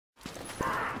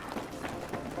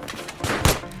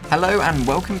Hello and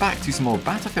welcome back to some more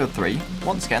Battlefield 3.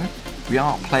 Once again, we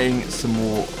are playing some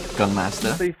more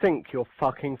Gunmaster. They think you're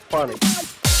fucking funny.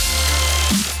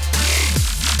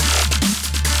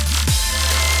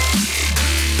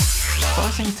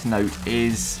 First thing to note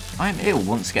is I'm ill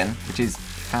once again, which is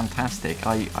fantastic.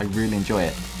 I really enjoy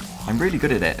it. I'm really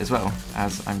good at it as well,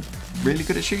 as I'm really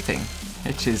good at shooting,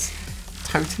 which is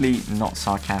totally not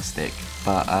sarcastic.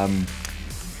 But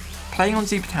playing on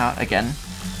Zebra Tower again,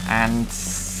 and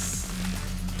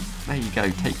there you go,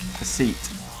 take a seat,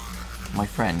 my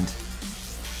friend.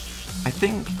 I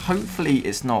think hopefully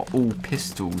it's not all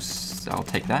pistols. I'll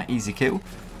take that, easy kill.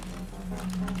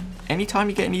 Anytime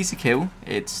you get an easy kill,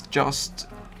 it's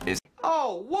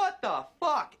oh, what the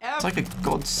fuck? It's like a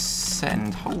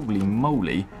godsend, holy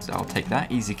moly. So I'll take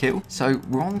that, easy kill. So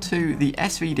we're on to the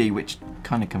SVD, which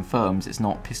kind of confirms it's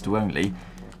not pistol only,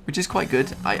 which is quite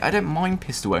good. I don't mind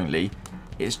pistol only.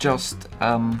 It's just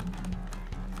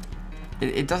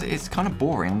it's kind of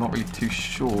boring. I'm not really too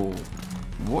sure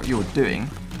what you're doing.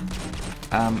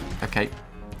 Okay,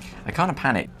 I kind of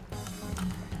panicked.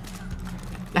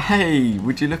 Hey,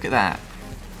 would you look at that?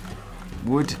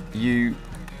 Would you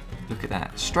look at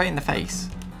that? Straight in the face.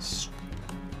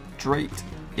 Straight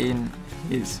in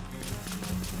his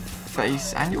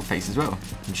face and your face as well.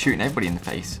 I'm shooting everybody in the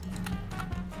face.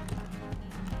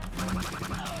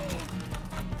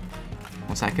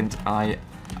 1 second, I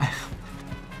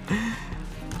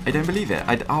don't believe it.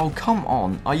 Oh, come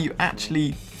on. Are you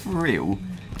actually for real?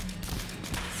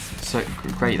 So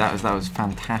great, that was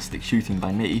fantastic shooting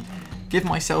by me. Give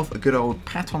myself a good old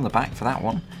pat on the back for that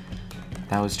one.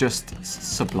 That was just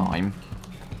sublime.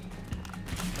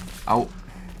 Oh,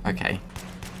 okay.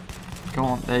 Go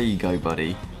on, there you go,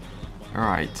 buddy.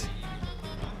 Alright.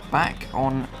 Back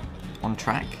on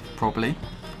track, probably.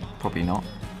 Probably not.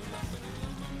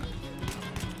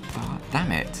 Oh,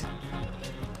 damn it.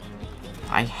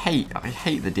 I hate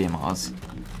the DMRs.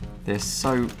 They're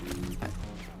so...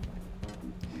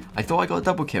 I thought I got a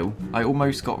double kill. I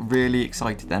almost got really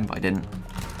excited then, but I didn't.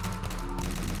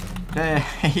 There,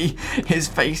 his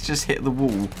face just hit the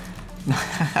wall.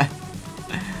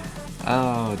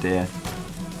 Oh dear.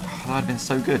 Oh, that would have been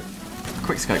so good.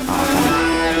 Quickscope. Oh,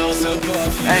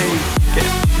 hey, get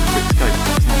Quickscope.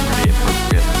 That's not really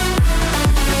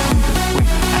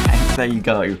appropriate. There you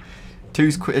go. Two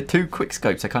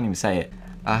Quickscopes. I can't even say it.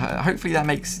 Hopefully that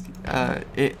makes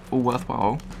it all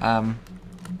worthwhile.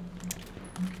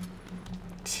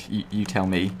 You tell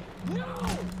me.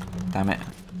 Damn it.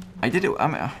 I did it.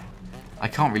 I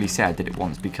can't really say I did it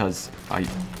once because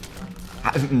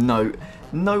no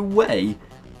way.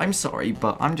 I'm sorry,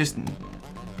 but I'm going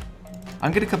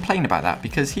to complain about that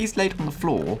because he's laid on the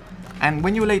floor, and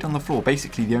when you're laid on the floor,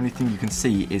 basically the only thing you can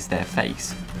see is their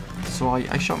face. So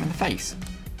I shot him in the face,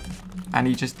 and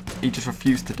he just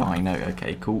refused to die. No,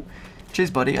 okay, cool. Cheers,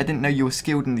 buddy. I didn't know you were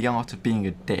skilled in the art of being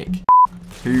a dick.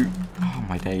 Oh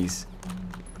my days.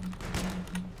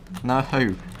 No,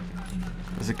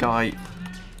 there's a guy.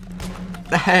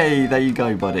 Hey, there you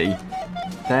go, buddy.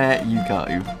 There you go.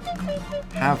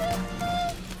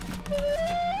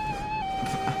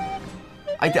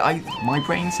 My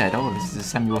brain said, oh, this is a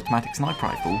semi-automatic sniper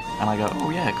rifle, and I go, oh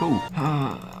yeah, cool.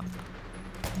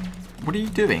 What are you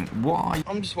doing? Why?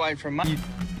 I'm just waiting for a man.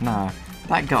 Nah,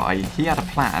 that guy, he had a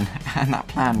plan, and that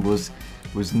plan was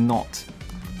not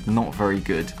very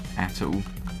good at all.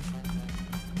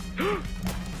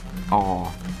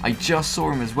 Oh, I just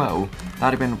saw him as well.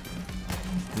 That'd have been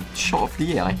the shot of the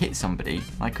year. I hit somebody.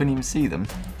 I couldn't even see them.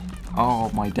 Oh,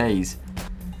 my days.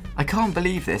 I can't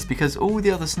believe this because all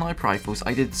the other sniper rifles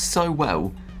I did so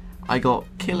well. I got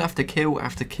kill after kill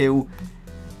after kill.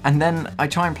 And then I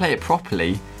try and play it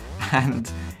properly.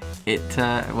 And it,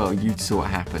 well, you saw what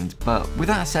happened. But with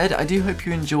that said, I do hope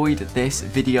you enjoyed this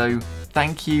video.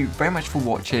 Thank you very much for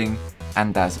watching.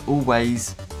 And as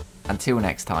always, until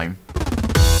next time.